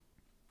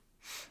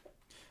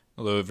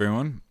Hello,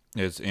 everyone.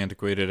 It's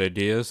Antiquated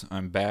Ideas.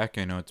 I'm back.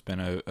 I know it's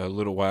been a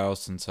little while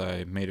since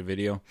I made a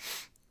video.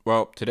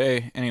 Well,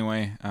 today,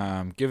 anyway,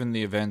 given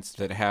the events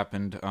that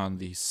happened on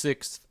the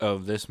 6th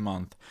of this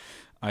month,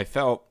 I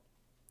felt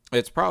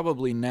it's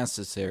probably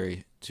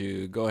necessary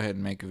to go ahead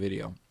and make a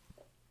video.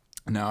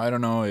 Now, I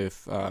don't know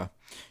if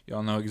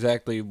y'all know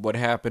exactly what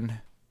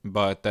happened,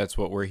 but that's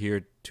what we're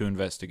here to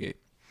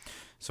investigate.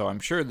 So I'm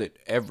sure that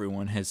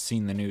everyone has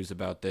seen the news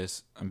about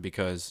this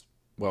because,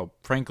 well,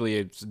 frankly,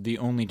 it's the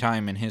only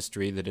time in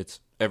history that it's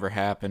ever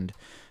happened.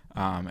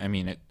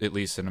 At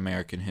least in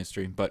American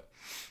history, but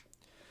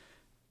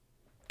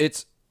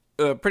it's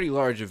a pretty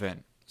large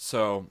event.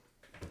 So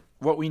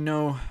what we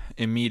know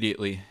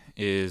immediately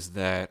is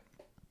that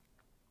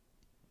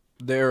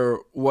there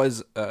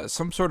was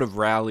some sort of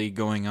rally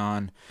going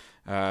on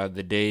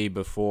the day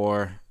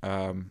before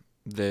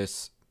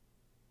this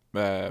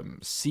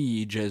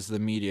siege, as the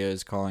media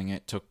is calling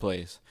it, took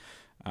place.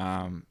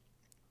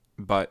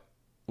 But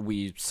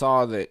we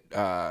saw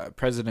that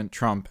President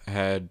Trump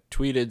had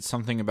tweeted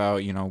something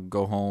about,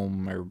 go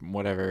home or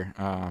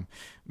whatever.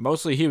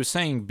 Mostly he was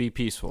saying be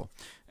peaceful.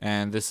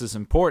 And this is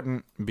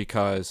important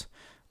because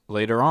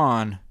later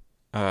on,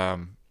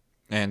 and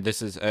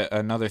this is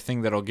another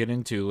thing that I'll get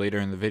into later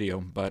in the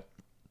video, but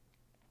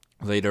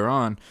later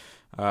on,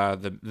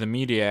 the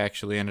media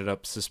actually ended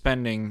up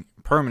suspending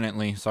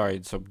permanently,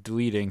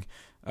 deleting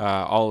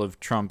all of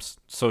Trump's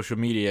social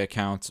media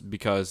accounts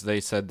because they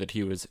said that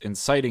he was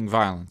inciting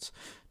violence.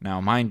 Now,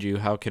 mind you,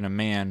 how can a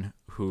man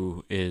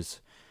who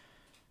is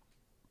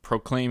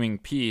proclaiming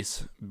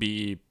peace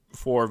be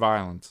for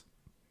violence?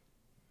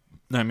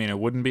 I mean, it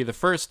wouldn't be the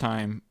first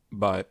time,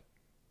 but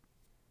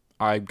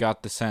I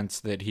got the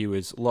sense that he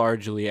was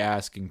largely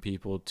asking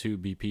people to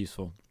be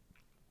peaceful.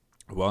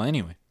 Well,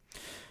 anyway,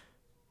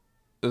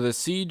 the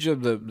siege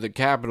of the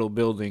Capitol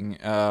building,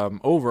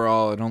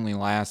 overall, it only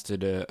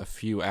lasted a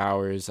few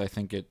hours. I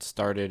think it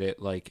started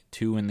at like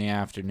 2 in the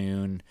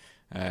afternoon.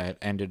 It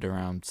ended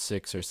around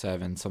 6 or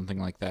 7, something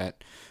like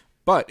that.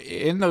 But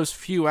in those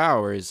few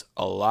hours,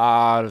 a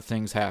lot of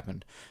things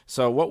happened.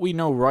 So what we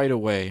know right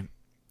away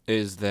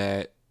is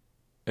that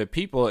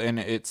people, and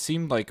it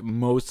seemed like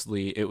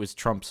mostly it was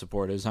Trump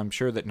supporters. I'm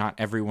sure that not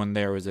everyone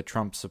there was a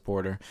Trump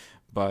supporter,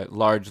 but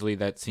largely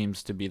that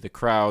seems to be the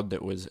crowd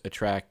that was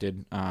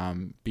attracted,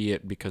 be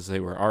it because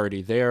they were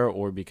already there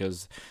or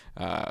because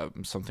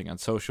something on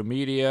social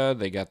media,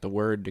 they got the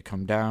word to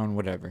come down,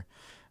 whatever.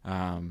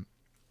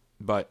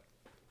 But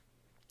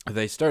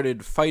they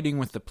started fighting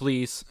with the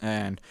police,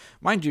 and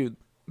mind you,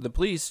 the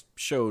police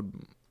showed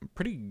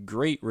pretty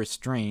great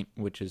restraint,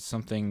 which is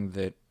something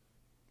that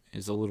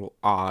is a little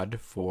odd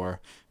for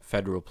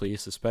federal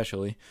police,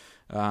 especially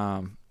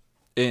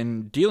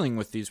in dealing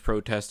with these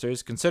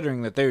protesters,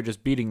 considering that they were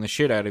just beating the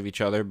shit out of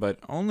each other, but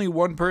only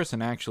one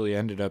person actually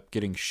ended up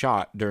getting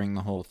shot during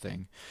the whole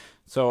thing.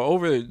 So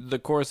over the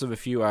course of a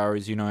few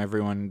hours,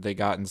 everyone, they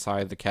got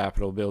inside the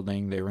Capitol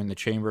building. They were in the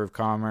Chamber of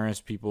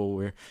Commerce. People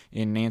were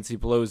in Nancy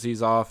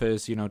Pelosi's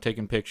office,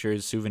 taking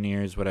pictures,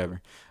 souvenirs,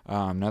 whatever.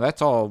 Now,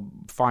 that's all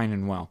fine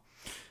and well.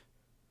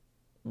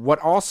 What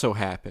also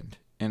happened,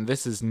 and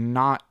this is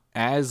not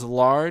as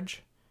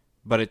large,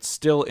 but it's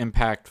still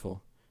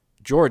impactful.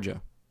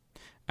 Georgia.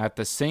 At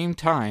the same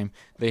time,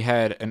 they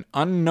had an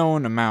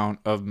unknown amount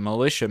of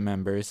militia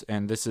members,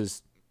 and this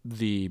is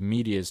the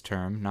media's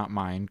term, not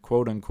mine,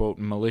 quote-unquote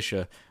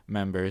militia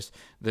members,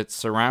 that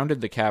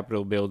surrounded the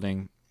Capitol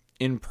building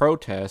in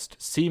protest,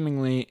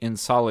 seemingly in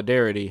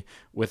solidarity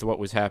with what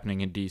was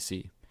happening in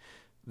D.C.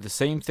 The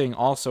same thing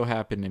also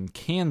happened in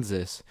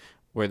Kansas,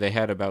 where they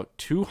had about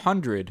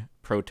 200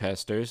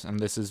 protesters, and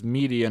this is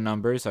media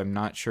numbers, I'm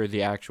not sure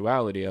the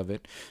actuality of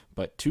it,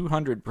 but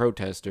 200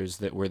 protesters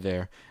that were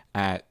there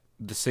at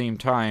the same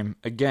time,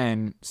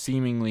 again,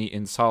 seemingly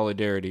in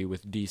solidarity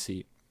with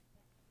D.C.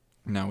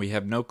 Now, we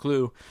have no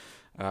clue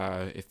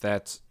if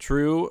that's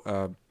true.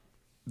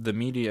 The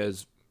media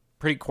is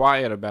pretty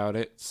quiet about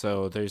it,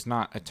 so there's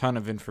not a ton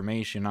of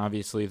information.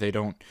 Obviously, they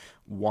don't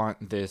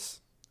want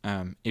this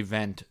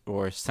event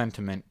or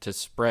sentiment to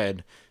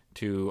spread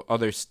to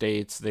other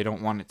states. They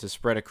don't want it to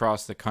spread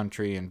across the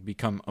country and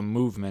become a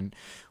movement,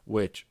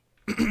 which,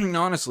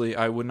 honestly,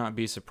 I would not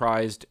be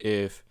surprised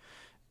if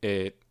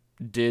it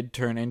did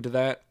turn into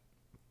that.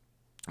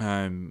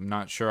 I'm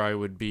not sure I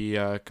would be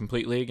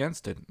completely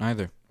against it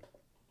either.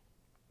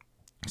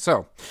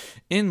 So,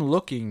 in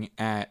looking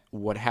at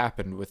what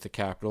happened with the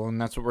Capitol, and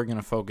that's what we're going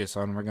to focus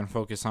on, we're going to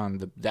focus on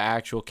the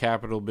actual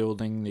Capitol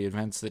building, the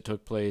events that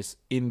took place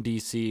in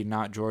D.C.,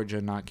 not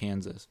Georgia, not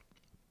Kansas.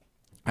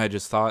 I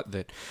just thought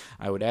that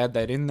I would add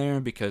that in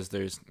there because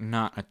there's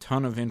not a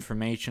ton of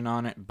information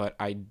on it, but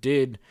I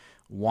did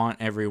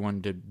want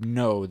everyone to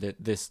know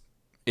that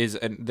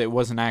that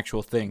was an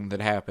actual thing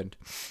that happened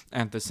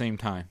at the same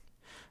time.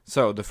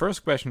 So the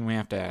first question we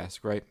have to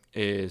ask, right,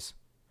 is,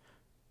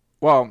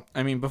 well,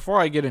 before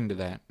I get into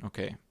that,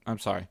 okay, I'm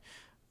sorry.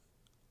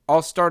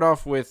 I'll start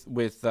off with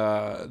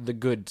the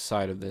good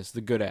side of this,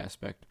 the good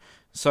aspect.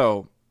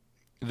 So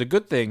the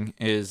good thing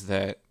is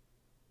that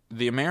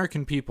the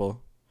American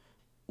people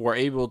were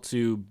able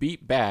to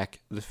beat back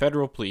the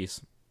federal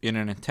police in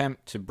an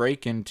attempt to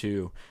break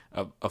into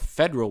a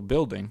federal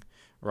building,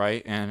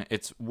 right? And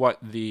it's what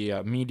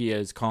the media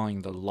is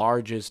calling the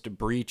largest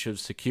breach of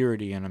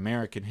security in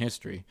American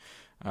history.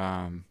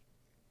 Now,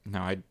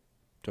 I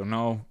don't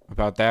know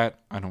about that.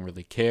 I don't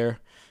really care.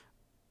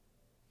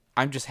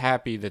 I'm just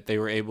happy that they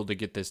were able to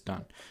get this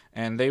done.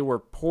 And they were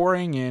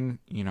pouring in,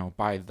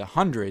 by the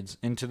hundreds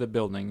into the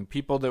building.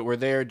 People that were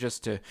there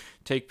just to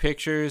take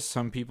pictures,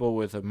 some people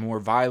with a more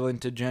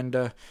violent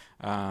agenda,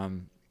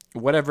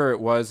 whatever it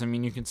was. I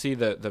mean, you can see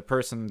the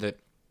person that,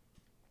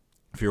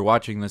 if you're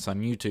watching this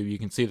on YouTube, you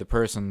can see the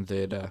person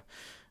that,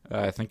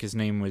 I think his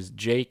name was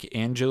Jake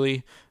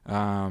Angeli.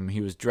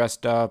 He was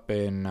dressed up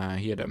and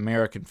he had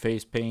American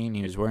face paint.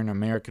 He was wearing an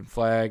American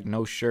flag,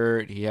 no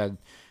shirt. He had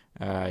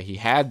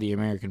the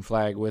American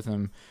flag with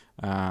him,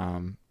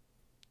 and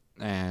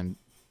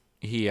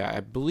I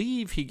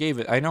believe he gave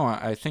it.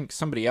 I think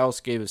somebody else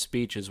gave a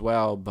speech as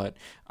well, but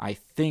I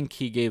think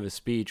he gave a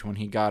speech when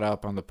he got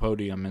up on the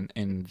podium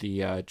in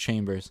the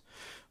chambers.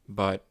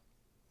 But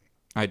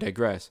I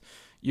digress.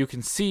 You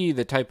can see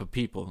the type of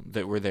people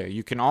that were there.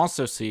 You can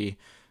also see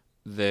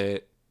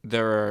that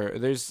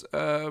there's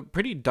a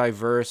pretty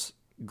diverse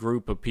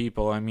group of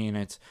people. I mean,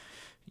 it's,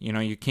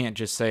 you can't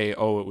just say,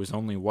 oh, it was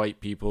only white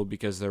people,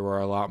 because there were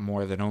a lot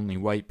more than only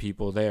white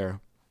people there.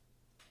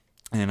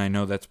 And I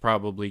know that's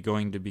probably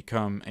going to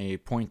become a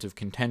point of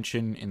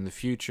contention in the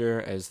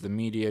future as the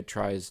media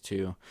tries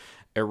to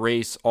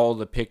erase all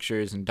the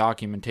pictures and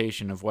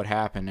documentation of what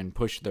happened and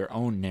push their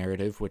own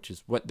narrative, which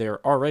is what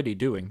they're already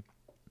doing.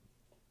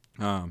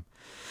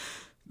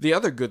 The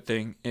other good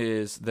thing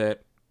is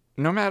that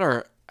no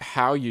matter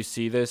how you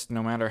see this,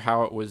 no matter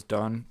how it was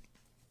done,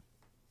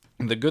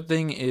 the good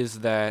thing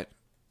is that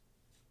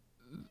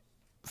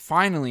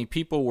finally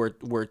people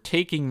were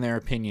taking their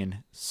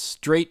opinion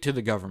straight to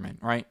the government,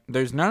 right?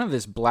 There's none of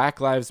this Black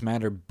Lives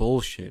Matter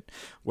bullshit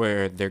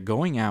where they're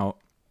going out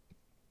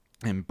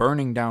and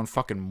burning down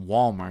fucking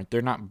Walmart.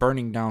 They're not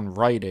burning down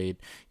Rite Aid.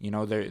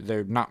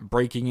 They're not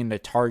breaking into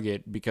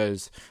Target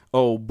because,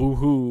 oh,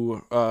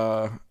 boo-hoo,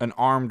 an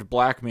armed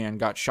black man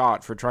got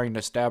shot for trying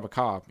to stab a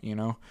cop,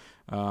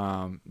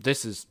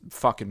 This is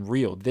fucking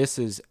real. This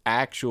is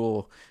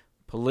actual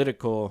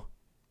political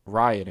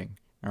rioting,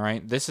 all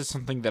right? This is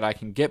something that I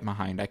can get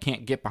behind. I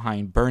can't get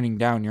behind burning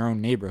down your own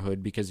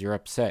neighborhood because you're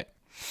upset.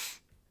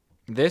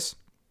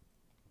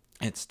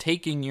 It's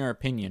taking your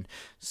opinion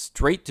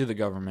straight to the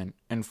government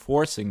and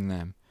forcing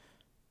them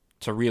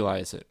to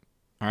realize it.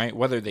 All right,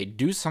 whether they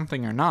do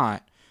something or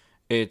not,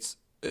 it's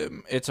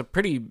a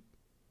pretty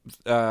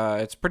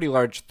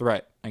large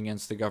threat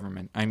against the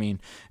government. I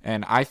mean,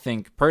 and I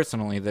think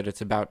personally that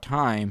it's about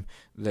time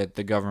that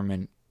the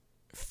government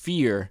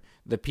fear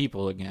the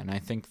people again. I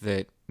think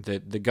that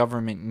the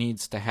government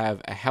needs to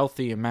have a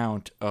healthy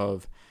amount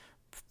of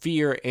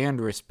fear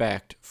and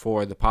respect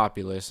for the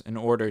populace in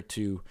order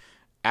to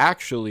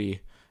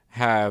actually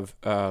have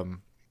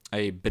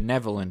a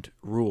benevolent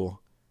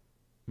rule,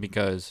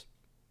 because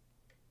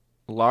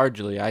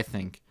largely I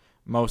think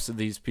most of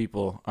these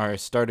people are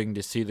starting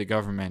to see the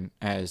government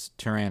as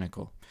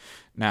tyrannical.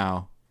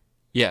 Now,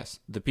 yes,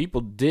 the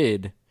people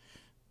did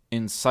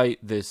incite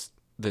this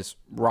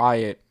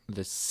riot,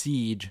 this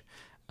siege,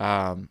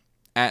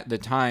 at the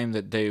time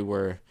that they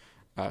were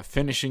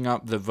finishing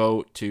up the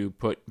vote to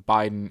put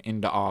Biden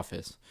into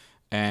office,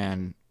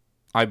 and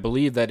I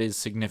believe that is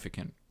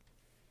significant.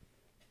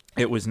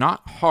 It was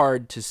not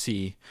hard to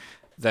see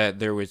that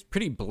there was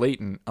pretty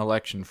blatant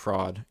election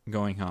fraud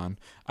going on.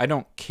 I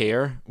don't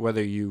care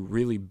whether you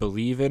really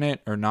believe in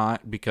it or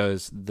not,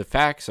 because the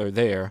facts are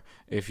there.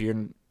 If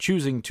you're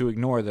choosing to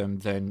ignore them,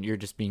 then you're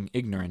just being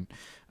ignorant.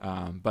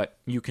 But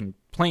you can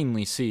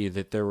plainly see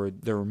that there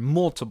were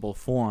multiple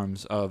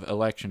forms of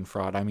election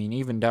fraud. I mean,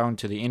 even down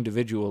to the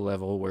individual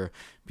level where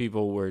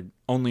people were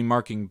only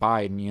marking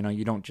Biden.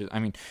 You don't just, I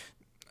mean,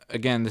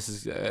 again, this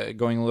is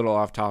going a little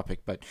off topic,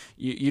 but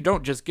you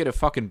don't just get a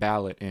fucking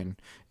ballot in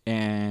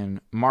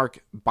and mark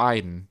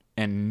Biden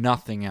and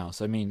nothing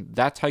else. I mean,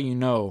 that's how you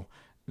know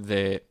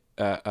that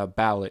a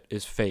ballot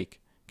is fake,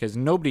 because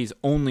nobody's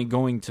only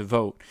going to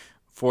vote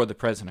for the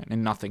president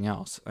and nothing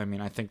else. I mean,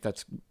 I think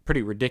that's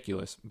pretty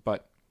ridiculous.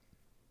 But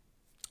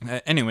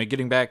anyway,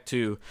 getting back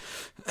to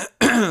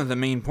the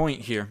main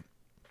point here.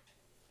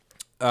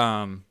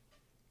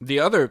 The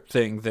other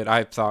thing that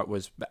I thought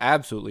was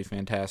absolutely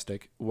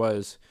fantastic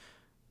was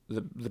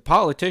the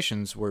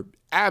politicians were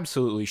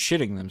absolutely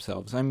shitting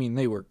themselves. I mean,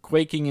 they were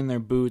quaking in their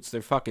boots.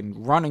 They're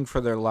fucking running for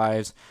their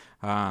lives.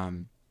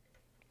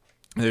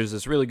 There's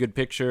this really good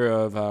picture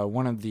of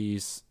one of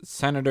these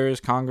senators,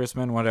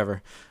 congressmen,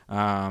 whatever,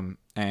 and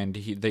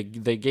they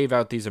gave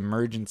out these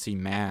emergency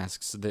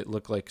masks that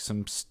look like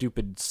some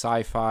stupid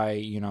sci-fi,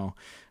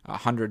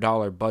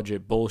 $100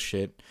 budget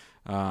bullshit.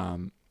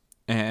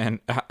 And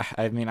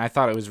I mean, I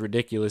thought it was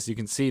ridiculous. You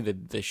can see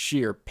the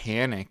sheer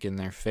panic in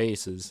their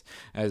faces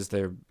as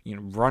they're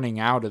running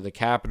out of the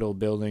Capitol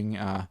building,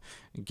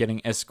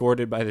 getting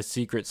escorted by the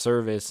Secret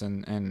Service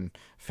and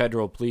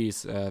federal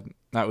police.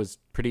 That was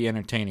pretty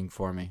entertaining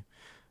for me.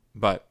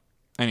 But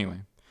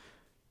anyway,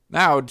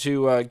 Now,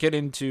 to get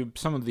into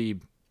some of the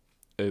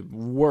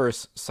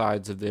worse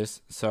sides of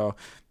this, so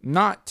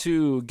not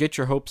to get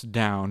your hopes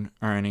down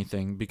or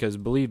anything, because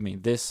believe me,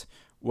 this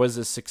was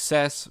a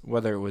success,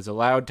 whether it was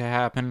allowed to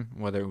happen,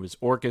 whether it was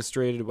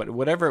orchestrated,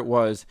 whatever it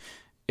was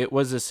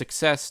a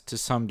success to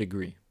some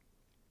degree.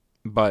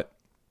 But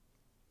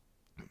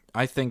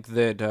I think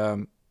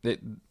that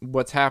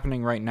what's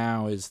happening right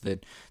now is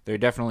that they're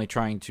definitely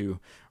trying to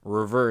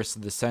reverse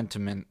the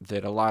sentiment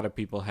that a lot of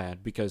people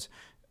had, because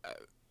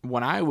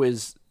when I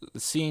was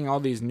seeing all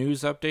these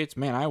news updates,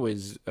 man, I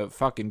was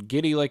fucking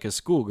giddy like a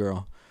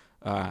schoolgirl.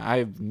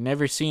 I've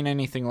never seen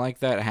anything like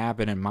that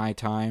happen in my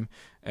time,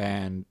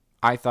 and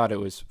I thought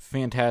it was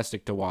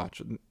fantastic to watch.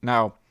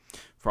 Now,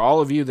 for all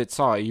of you that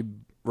saw it, you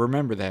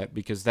remember that,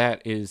 because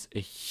that is a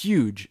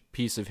huge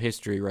piece of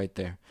history right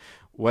there.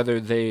 Whether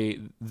they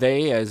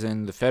as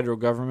in the federal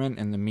government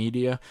and the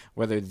media,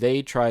 whether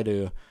they try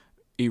to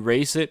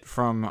erase it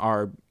from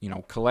our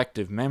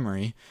collective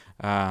memory,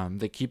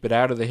 they keep it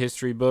out of the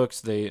history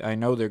books. I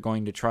know they're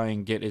going to try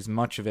and get as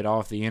much of it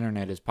off the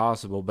internet as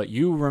possible, but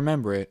you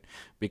remember it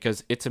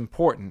because it's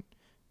important.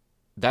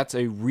 That's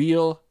a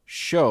real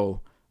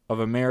show of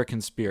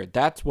American spirit.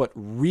 That's what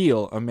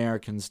real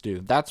Americans do.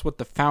 That's what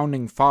the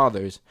founding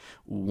fathers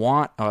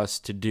want us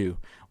to do.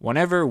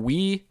 Whenever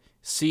we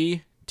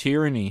see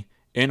tyranny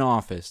in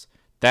office,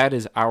 that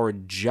is our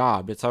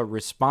job. It's our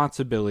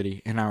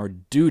responsibility and our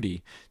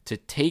duty to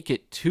take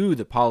it to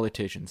the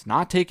politicians,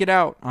 not take it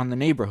out on the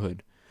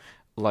neighborhood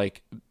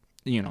like,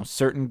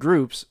 certain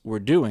groups were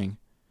doing.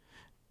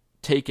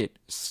 Take it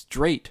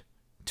straight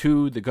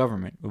to the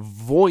government.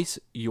 Voice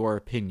your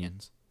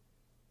opinions.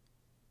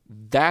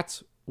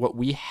 That's what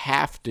we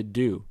have to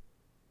do.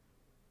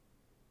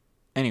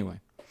 Anyway,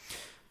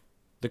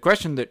 the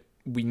question that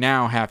we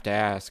now have to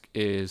ask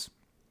is,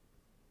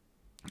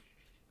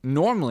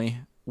 normally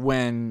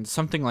when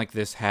something like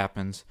this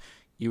happens,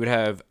 you would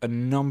have a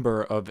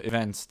number of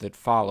events that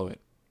follow it,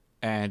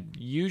 and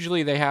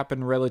usually they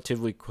happen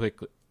relatively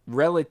quickly.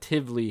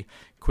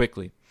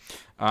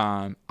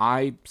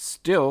 I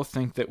still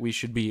think that we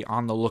should be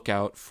on the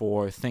lookout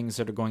for things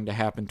that are going to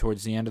happen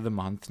towards the end of the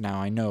month. Now,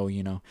 I know,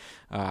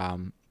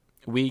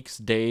 weeks,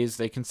 days,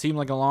 they can seem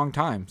like a long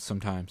time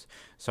sometimes.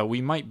 So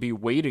we might be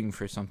waiting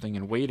for something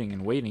and waiting,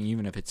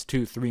 even if it's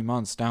 2-3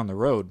 months down the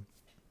road.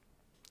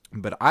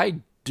 But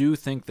I do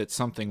think that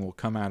something will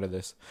come out of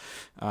this.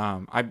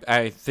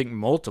 I think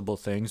multiple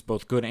things,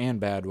 both good and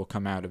bad, will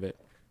come out of it.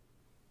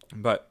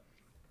 But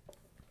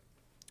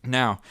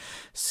now,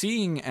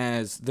 seeing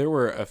as there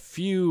were a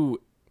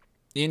few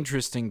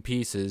interesting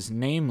pieces,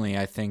 namely,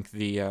 I think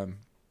the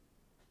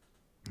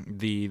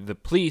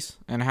police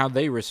and how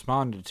they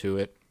responded to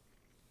it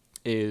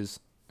is,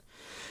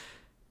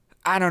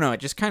 I don't know, it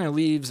just kind of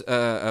leaves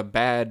a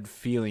bad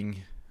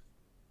feeling.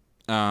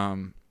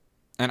 And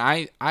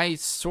I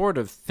sort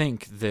of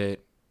think that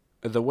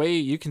the way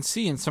you can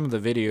see in some of the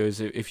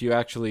videos, if you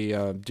actually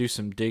do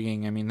some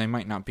digging, I mean, they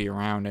might not be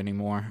around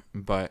anymore,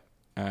 but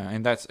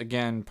and that's,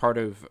 again, part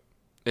of,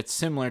 it's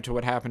similar to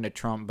what happened to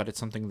Trump, but it's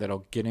something that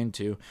I'll get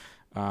into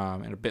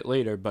in a bit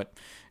later. But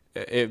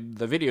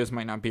the videos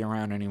might not be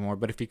around anymore,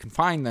 but if you can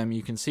find them,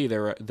 you can see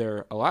there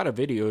are a lot of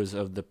videos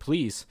of the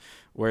police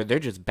where they're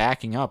just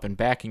backing up and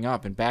backing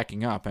up and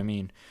backing up. I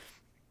mean,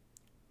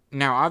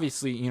 now,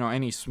 obviously,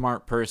 any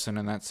smart person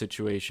in that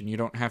situation, you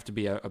don't have to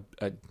be a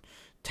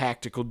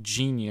tactical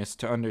genius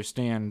to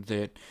understand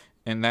that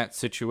in that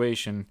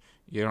situation,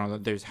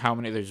 there's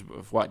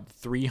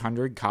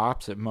 300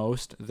 cops at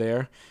most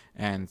there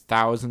and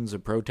thousands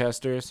of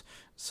protesters.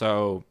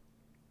 So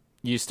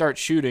you start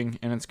shooting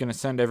and it's going to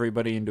send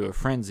everybody into a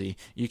frenzy.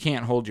 You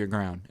can't hold your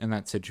ground in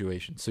that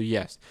situation. So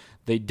yes,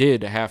 they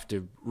did have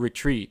to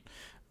retreat.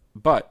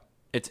 But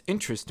it's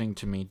interesting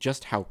to me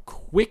just how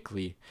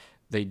quickly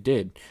they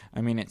did. I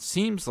mean, it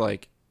seems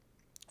like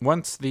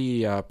once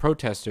the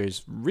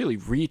protesters really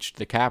reached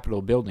the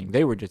Capitol building,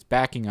 they were just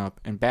backing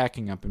up and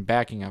backing up and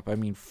backing up. I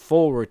mean,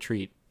 full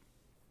retreat.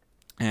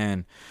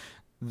 And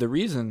the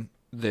reason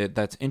that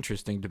that's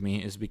interesting to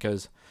me is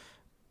because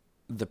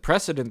the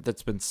precedent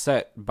that's been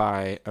set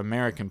by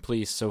American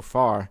police so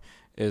far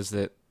is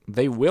that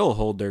they will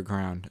hold their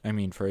ground, I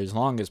mean, for as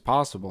long as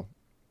possible.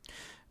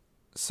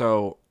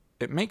 So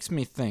it makes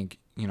me think,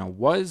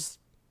 was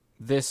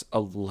this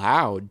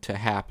allowed to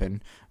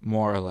happen,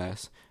 more or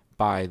less,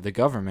 by the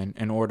government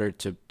in order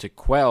to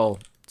quell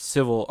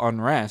civil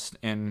unrest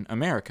in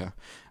America?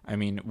 I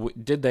mean,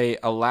 did they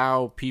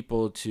allow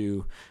people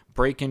to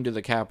break into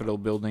the Capitol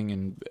building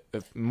and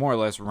more or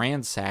less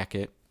ransack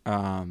it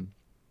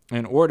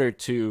in order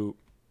to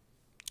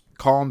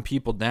calm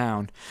people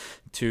down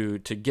to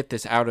get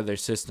this out of their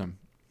system?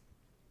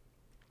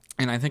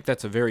 And I think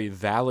that's a very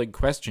valid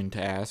question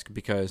to ask,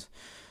 because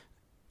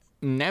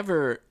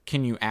never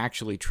can you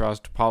actually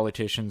trust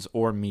politicians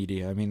or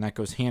media. I mean, that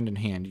goes hand in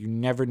hand. You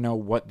never know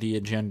what the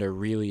agenda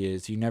really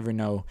is. You never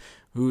know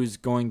who's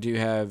going to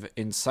have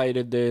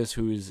incited this,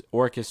 who's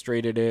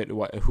orchestrated it,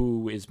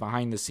 who is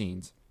behind the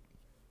scenes.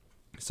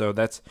 So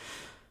that's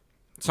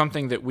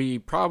something that we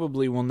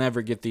probably will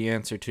never get the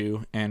answer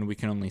to, and we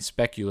can only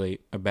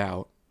speculate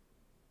about.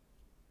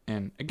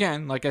 And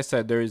again, like I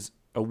said, there's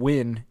a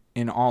win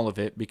in all of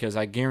it, because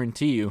I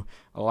guarantee you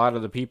a lot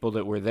of the people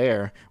that were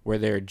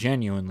there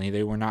genuinely.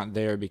 They were not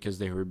there because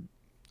they were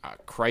a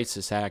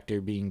crisis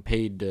actor being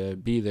paid to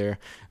be there.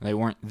 They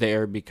weren't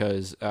there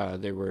because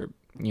they were,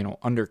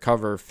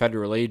 undercover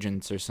federal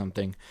agents or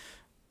something.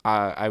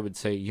 I would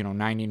say,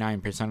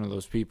 99% of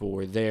those people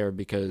were there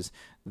because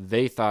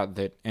they thought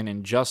that an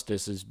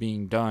injustice is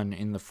being done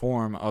in the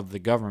form of the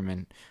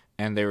government,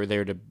 and they were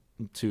there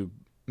to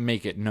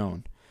make it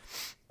known.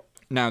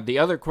 Now, the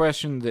other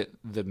question that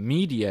the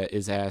media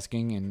is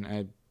asking,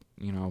 and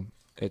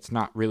it's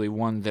not really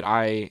one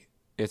that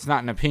it's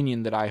not an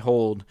opinion that I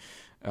hold,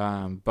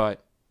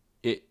 but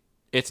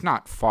it's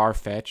not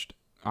far-fetched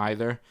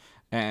either,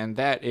 and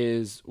that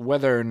is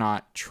whether or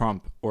not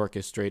Trump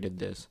orchestrated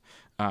this.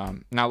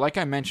 Now, like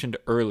I mentioned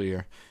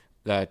earlier,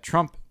 that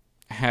Trump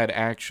had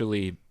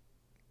actually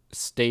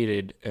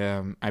stated,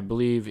 I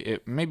believe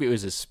maybe it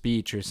was a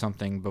speech or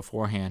something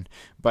beforehand,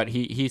 but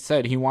he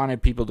said he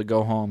wanted people to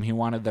go home. He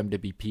wanted them to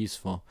be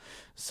peaceful.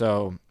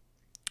 So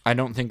I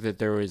don't think that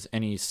there was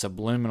any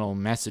subliminal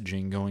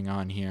messaging going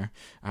on here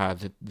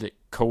that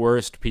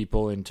coerced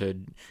people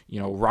into,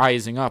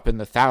 rising up in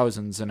the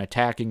thousands and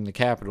attacking the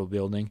Capitol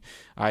building.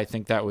 I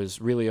think that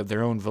was really of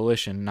their own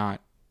volition,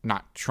 not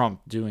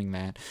Trump doing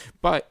that.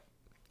 But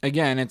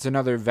again, it's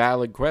another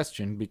valid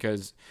question,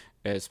 because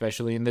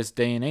especially in this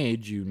day and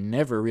age, you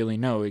never really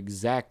know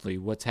exactly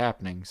what's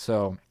happening.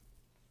 So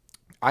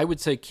I would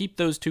say keep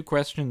those two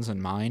questions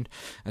in mind,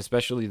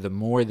 especially the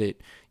more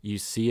that you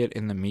see it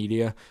in the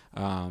media.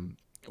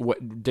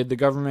 What did the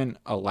government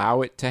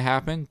allow it to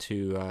happen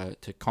to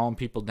calm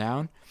people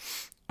down?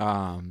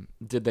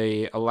 Did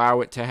they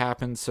allow it to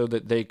happen so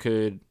that they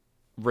could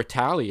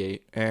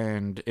retaliate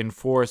and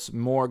enforce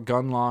more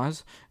gun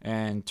laws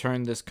and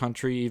turn this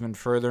country even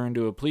further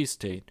into a police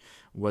state?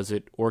 Was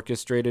it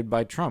orchestrated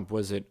by Trump?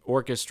 Was it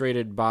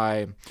orchestrated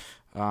by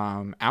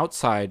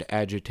outside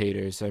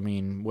agitators? I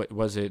mean, what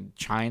was it?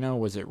 China?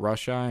 Was it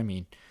Russia? I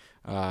mean,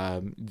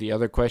 the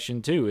other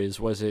question too is,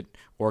 was it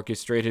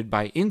orchestrated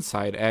by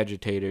inside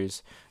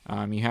agitators?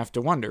 You have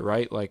to wonder,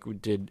 right? Like,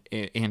 did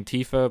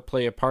Antifa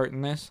play a part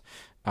in this?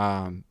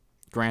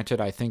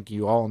 Granted, I think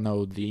you all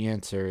know the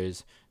answer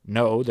is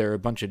no. They're a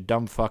bunch of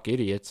dumb fuck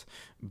idiots,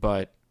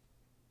 but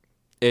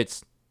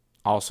it's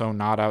also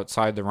not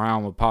outside the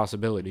realm of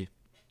possibility.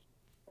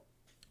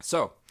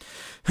 So,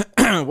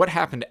 what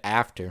happened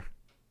after?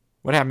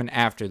 What happened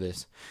after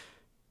this?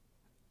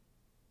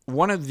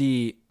 One of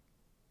the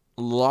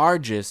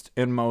largest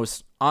and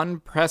most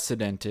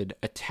unprecedented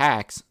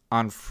attacks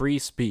on free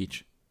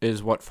speech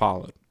is what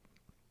followed.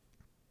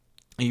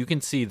 You can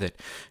see that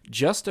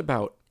just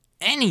about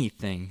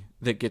anything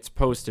that gets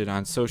posted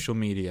on social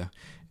media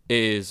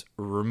is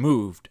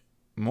removed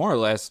more or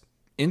less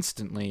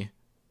instantly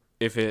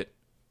if it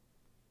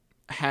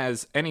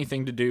has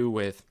anything to do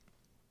with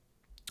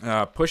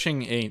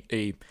pushing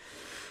a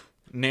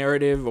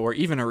narrative or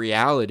even a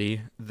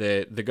reality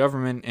that the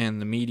government and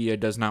the media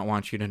does not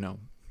want you to know.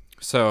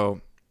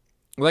 So,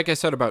 like I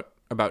said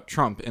about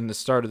Trump in the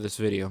start of this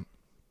video,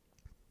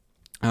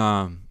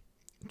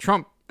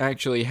 Trump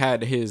actually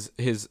had his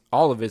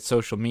all of his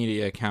social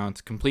media accounts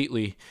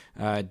completely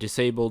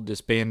disabled,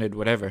 disbanded,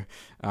 whatever,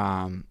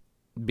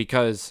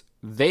 because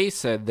they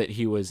said that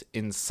he was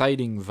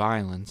inciting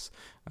violence,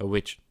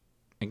 which,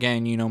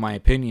 again, you know my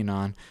opinion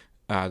on.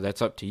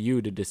 That's up to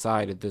you to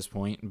decide at this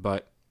point,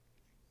 but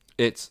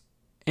it's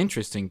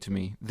interesting to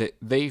me that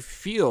they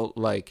feel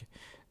like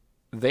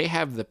they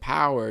have the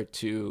power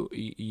to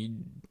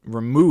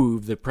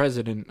remove the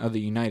president of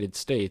the United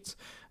States.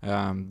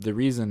 The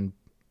reason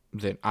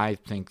that I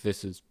think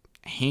this is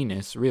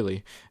heinous,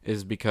 really,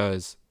 is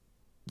because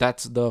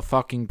that's the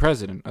fucking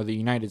president of the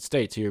United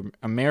States. Your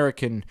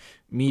American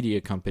media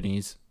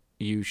companies,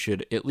 you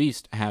should at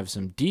least have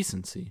some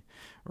decency,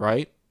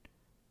 right?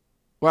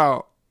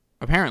 Well,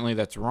 apparently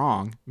that's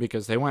wrong,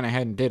 because they went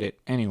ahead and did it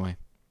anyway.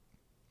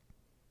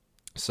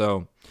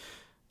 So,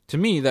 to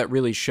me, that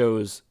really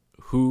shows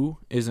who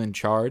is in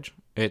charge.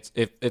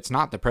 It's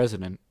not the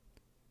president.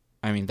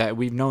 I mean, that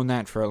we've known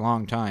that for a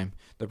long time.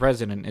 The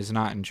president is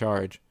not in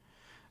charge.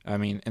 I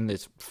mean, in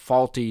this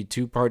faulty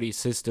two-party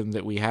system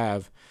that we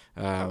have,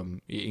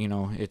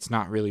 it's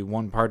not really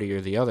one party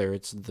or the other.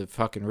 It's the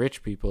fucking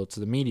rich people. It's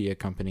the media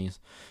companies.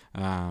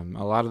 A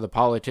lot of the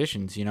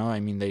politicians, I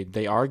mean,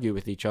 they argue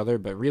with each other,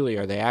 but really,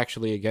 are they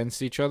actually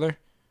against each other?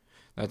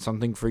 That's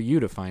something for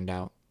you to find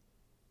out.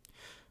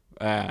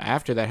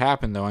 After that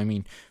happened, though, I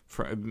mean,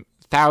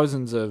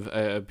 thousands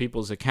of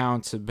people's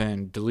accounts have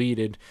been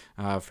deleted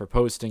for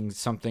posting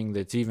something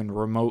that's even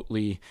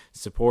remotely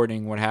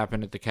supporting what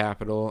happened at the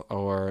Capitol,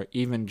 or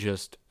even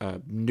just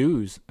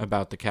news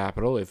about the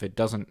Capitol. If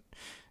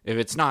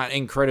it's not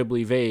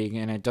incredibly vague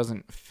and it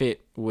doesn't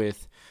fit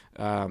with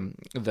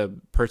the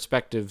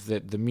perspective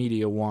that the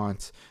media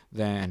wants,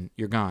 then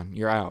you're gone.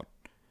 You're out.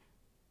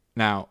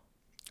 Now,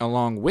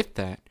 along with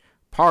that,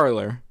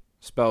 Parler,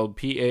 spelled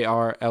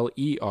Parler,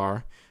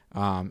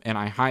 And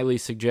I highly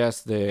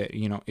suggest that,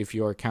 if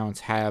your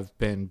accounts have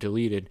been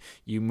deleted,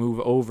 you move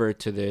over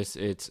to this.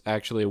 It's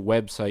actually a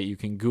website. You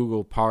can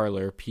Google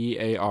Parler,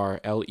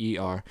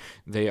 Parler.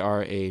 They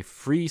are a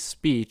free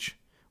speech,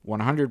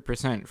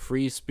 100%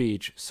 free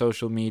speech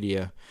social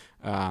media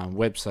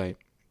website.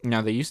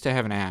 Now, they used to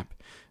have an app.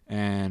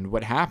 And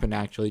what happened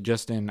actually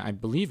just in, I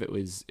believe it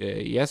was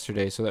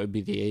yesterday, so that would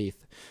be the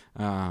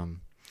 8th,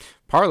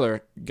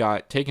 Parler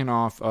got taken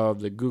off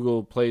of the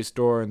Google Play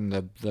Store and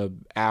the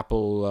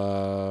Apple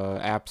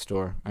App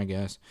Store, I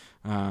guess.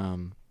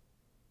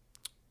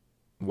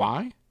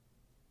 Why?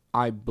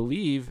 I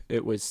believe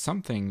it was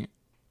something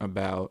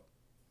about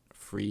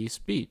free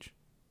speech.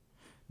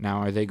 Now,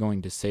 are they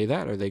going to say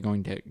that? Are they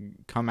going to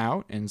come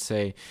out and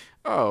say,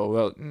 oh,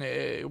 well,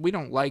 we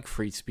don't like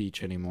free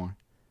speech anymore?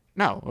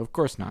 No, of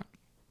course not.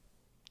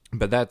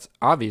 But that's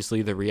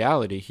obviously the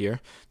reality here.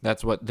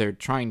 That's what they're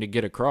trying to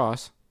get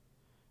across.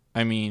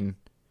 I mean,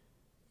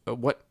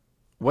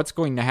 what's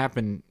going to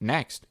happen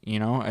next?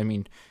 I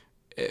mean,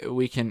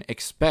 we can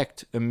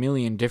expect a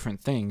million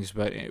different things,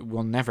 but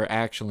we'll never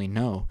actually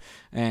know.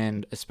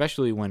 And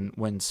especially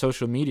when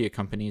social media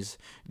companies,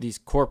 these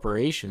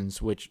corporations,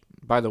 which,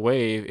 by the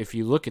way, if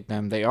you look at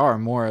them, they are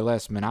more or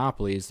less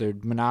monopolies. They're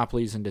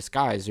monopolies in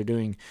disguise. They're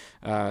doing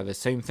the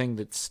same thing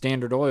that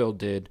Standard Oil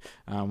did,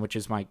 which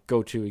is my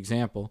go-to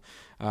example.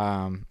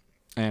 And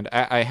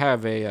I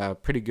have a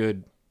pretty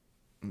good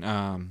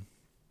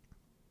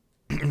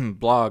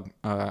blog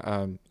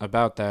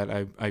about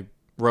that. I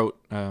wrote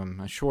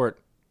a short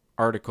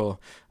article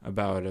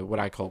about what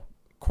I call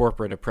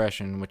corporate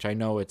oppression, which I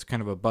know it's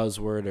kind of a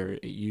buzzword, or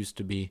it used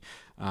to be,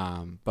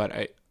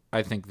 but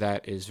I think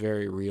that is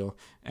very real,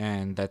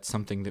 and that's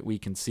something that we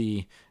can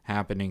see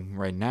happening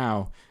right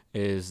now,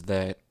 is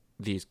that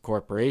these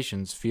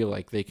corporations feel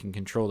like they can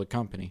control the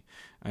company.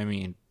 I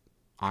mean,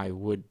 I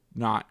would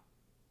not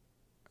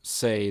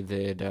say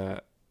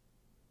that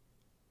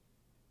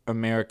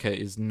America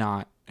is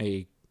not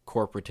a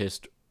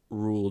corporatist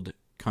ruled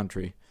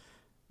country.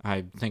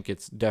 I think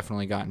it's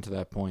definitely gotten to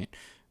that point.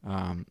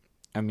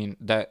 I mean,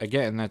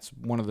 that's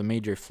one of the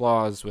major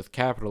flaws with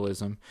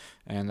capitalism,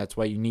 and that's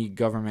why you need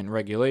government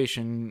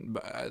regulation.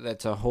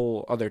 That's a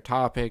whole other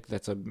topic.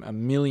 That's a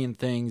million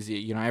things.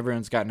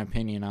 Everyone's got an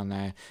opinion on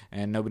that,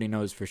 and nobody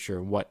knows for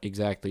sure what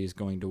exactly is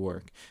going to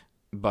work.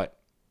 But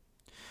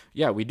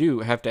yeah, we do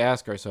have to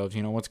ask ourselves,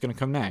 what's going to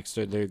come next?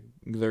 Are there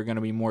going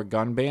to be more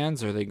gun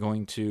bans? Are they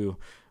going to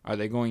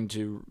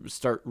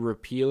start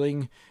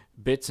repealing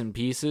bits and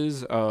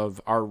pieces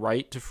of our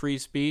right to free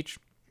speech?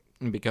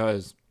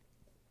 Because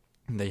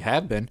they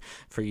have been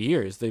for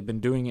years. They've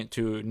been doing it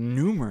to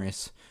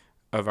numerous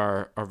of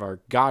our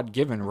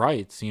God-given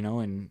rights,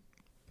 and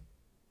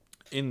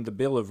in the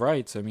Bill of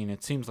Rights, I mean,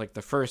 it seems like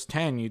the first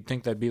 10, you'd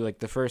think that'd be like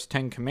the first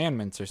 10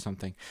 commandments or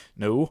something.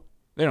 No,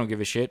 they don't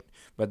give a shit.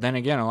 But then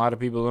again, a lot of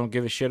people don't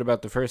give a shit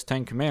about the first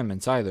 10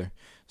 commandments either.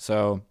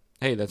 So,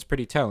 hey, that's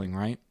pretty telling,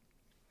 right?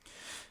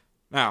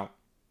 Now,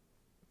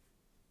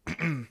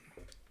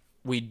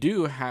 we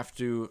do have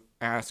to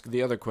ask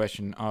the other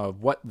question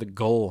of what the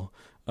goal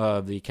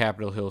of the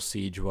Capitol Hill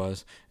siege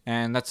was,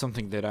 and that's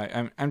something that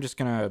I'm just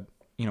gonna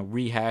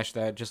rehash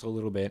that just a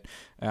little bit.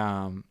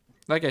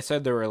 Like I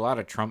said, there were a lot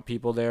of Trump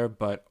people there,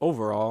 but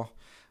overall,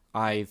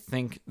 I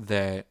think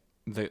that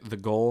the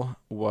goal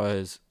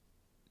was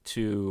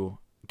to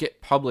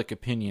get public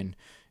opinion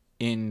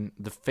in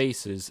the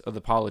faces of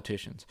the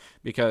politicians,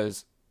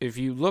 because if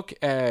you look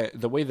at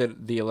the way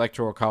that the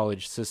Electoral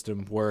College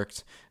system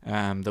works,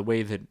 the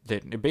way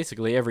that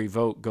basically every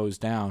vote goes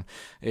down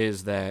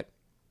is that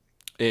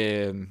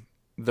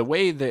the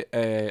way that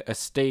a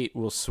state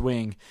will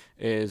swing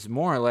is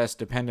more or less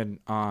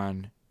dependent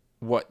on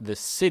what the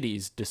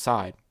cities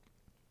decide.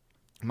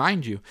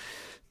 Mind you,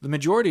 the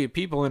majority of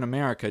people in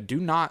America do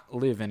not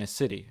live in a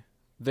city.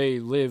 They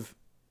live,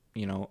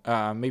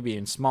 maybe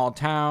in small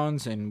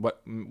towns, and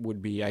what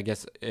would be, I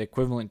guess,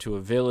 equivalent to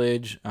a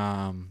village,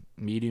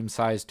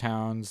 medium-sized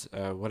towns,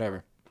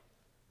 whatever.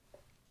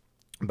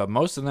 But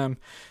most of them,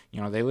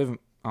 they live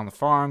on the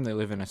farm. They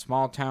live in a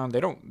small town. They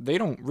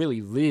don't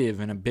really live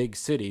in a big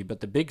city. But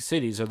the big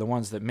cities are the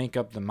ones that make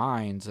up the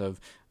minds of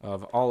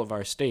all of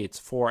our states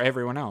for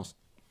everyone else,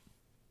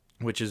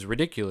 which is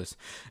ridiculous.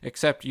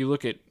 Except you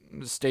look at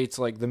states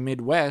like the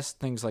Midwest,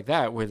 things like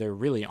that, where there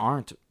really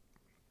aren't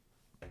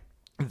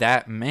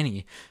that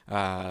many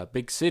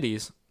big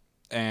cities,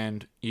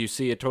 and you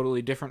see a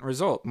totally different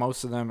result.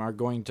 Most of them are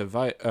going to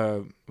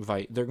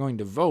they're going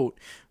to vote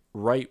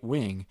right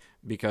wing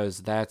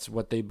because that's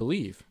what they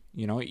believe.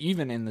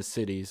 Even in the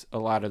cities, a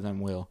lot of them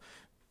will.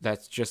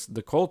 That's just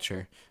the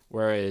culture.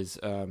 Whereas,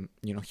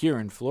 here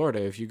in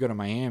Florida, if you go to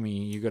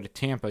Miami, you go to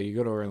Tampa, you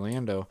go to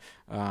Orlando,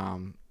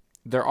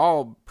 they're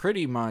all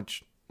pretty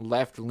much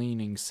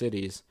left-leaning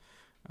cities.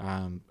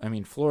 I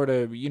mean,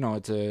 Florida,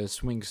 it's a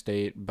swing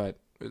state, but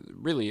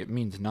really it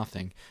means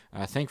nothing.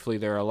 Thankfully,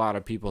 there are a lot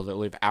of people that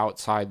live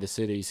outside the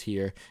cities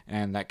here,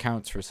 and that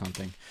counts for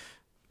something.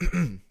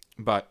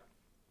 But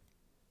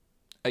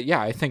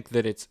yeah, I think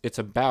that it's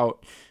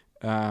about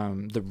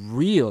the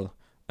real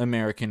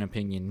American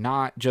opinion,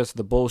 not just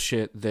the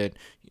bullshit that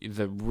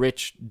the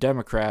rich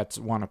Democrats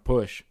want to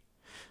push.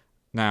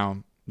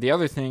 Now, the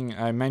other thing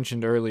I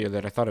mentioned earlier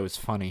that I thought it was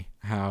funny,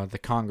 how the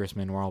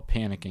congressmen were all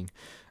panicking.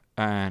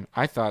 And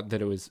I thought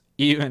that it was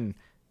even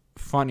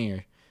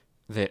funnier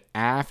that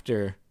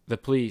after the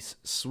police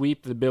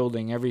sweep the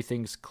building,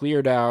 everything's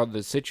cleared out,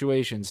 the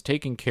situation's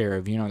taken care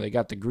of, they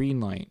got the green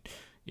light,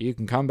 you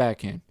can come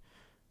back in.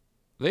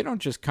 They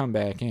don't just come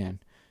back in.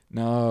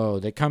 No,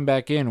 they come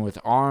back in with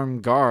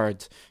armed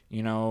guards.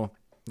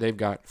 They've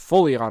got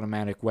fully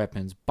automatic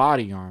weapons,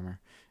 body armor,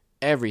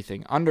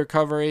 everything.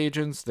 Undercover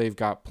agents, they've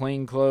got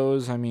plain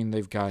clothes. I mean,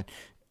 they've got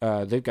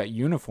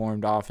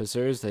uniformed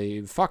officers.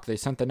 They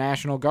sent the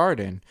National Guard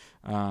in.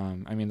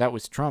 I mean, that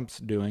was Trump's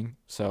doing.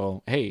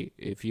 So, hey,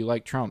 if you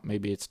like Trump,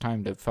 maybe it's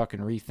time to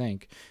fucking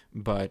rethink.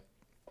 But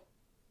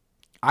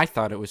I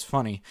thought it was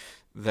funny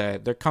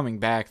that they're coming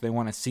back. They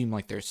want to seem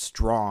like they're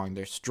strong.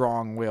 They're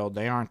strong-willed.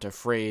 They aren't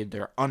afraid.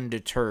 They're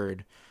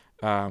undeterred.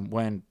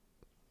 When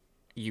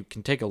you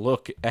can take a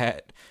look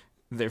at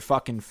their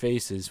fucking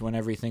faces when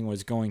everything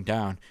was going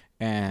down,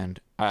 and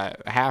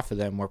half of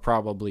them were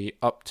probably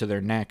up to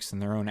their necks in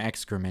their own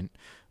excrement.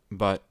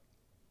 But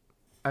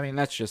I mean,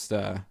 that's just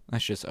a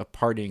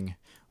parting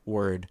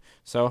word.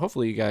 So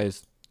hopefully you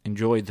guys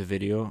enjoyed the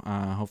video.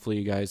 Hopefully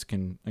you guys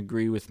can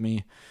agree with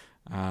me.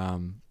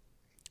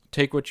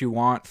 Take what you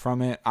want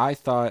from it. I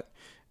thought,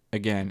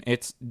 again,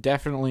 it's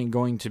definitely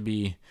going to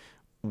be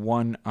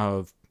one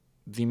of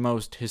the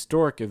most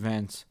historic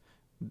events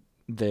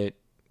that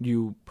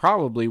you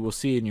probably will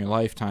see in your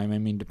lifetime. I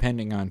mean,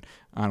 depending on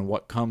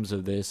what comes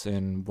of this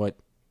and what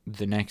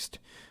the next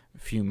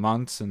few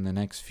months and the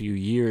next few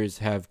years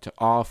have to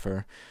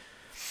offer.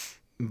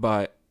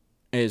 But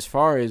as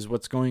far as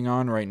what's going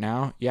on right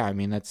now, yeah, I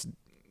mean,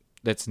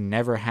 that's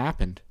never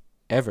happened,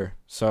 ever.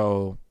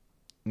 So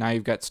now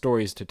you've got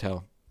stories to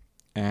tell.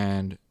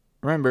 And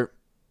remember,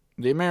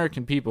 the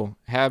American people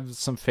have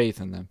some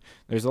faith in them.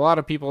 There's a lot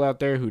of people out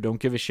there who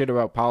don't give a shit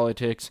about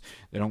politics.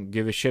 They don't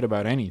give a shit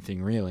about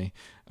anything, really.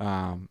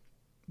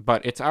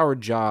 But it's our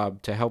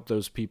job to help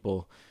those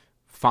people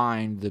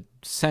find the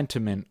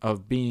sentiment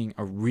of being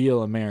a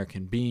real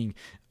American, being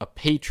a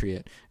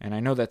patriot. And I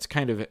know that's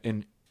kind of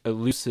an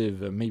elusive,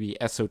 maybe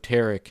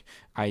esoteric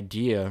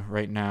idea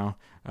right now,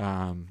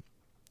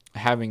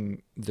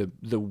 having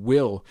the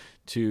will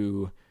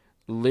to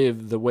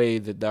live the way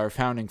that our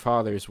founding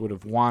fathers would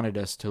have wanted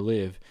us to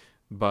live.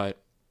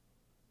 But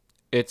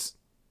it's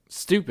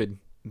stupid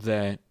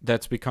that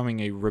that's becoming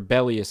a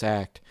rebellious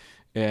act.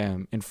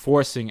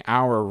 Enforcing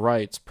our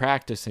rights,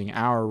 practicing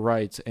our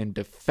rights, and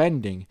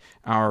defending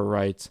our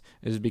rights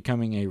is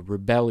becoming a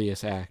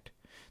rebellious act.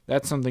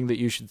 That's something that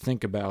you should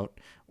think about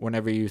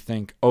whenever you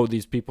think, oh,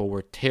 these people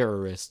were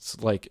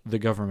terrorists, like the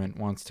government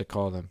wants to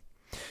call them.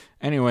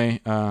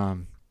 Anyway,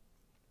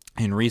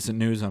 in recent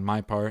news on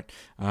my part,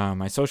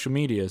 my social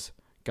medias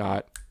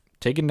got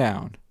taken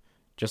down.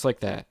 Just like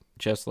that.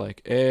 Just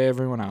like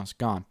everyone else.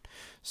 Gone.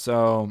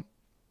 So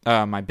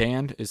my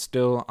band is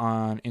still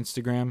on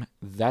Instagram.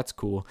 That's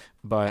cool.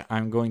 But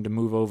I'm going to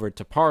move over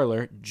to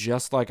Parler,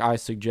 just like I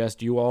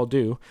suggest you all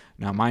do.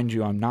 Now, mind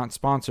you, I'm not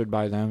sponsored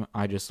by them.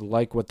 I just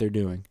like what they're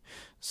doing.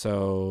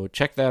 So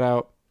check that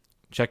out.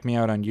 Check me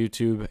out on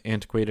YouTube,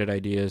 Antiquated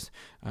Ideas.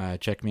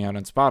 Check me out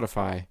on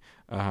Spotify,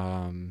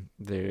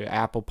 the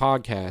Apple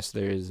Podcast.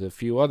 There's a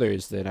few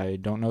others that I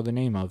don't know the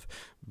name of,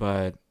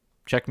 but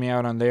check me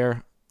out on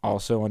there,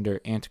 also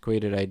under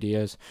Antiquated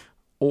Ideas.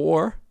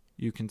 Or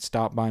you can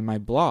stop by my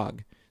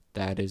blog.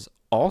 That is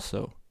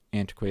also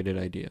Antiquated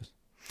Ideas.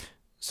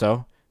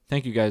 So,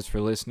 thank you guys for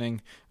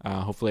listening.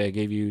 Hopefully I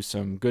gave you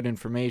some good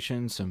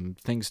information, some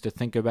things to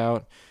think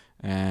about,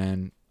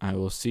 and I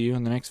will see you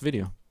in the next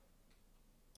video.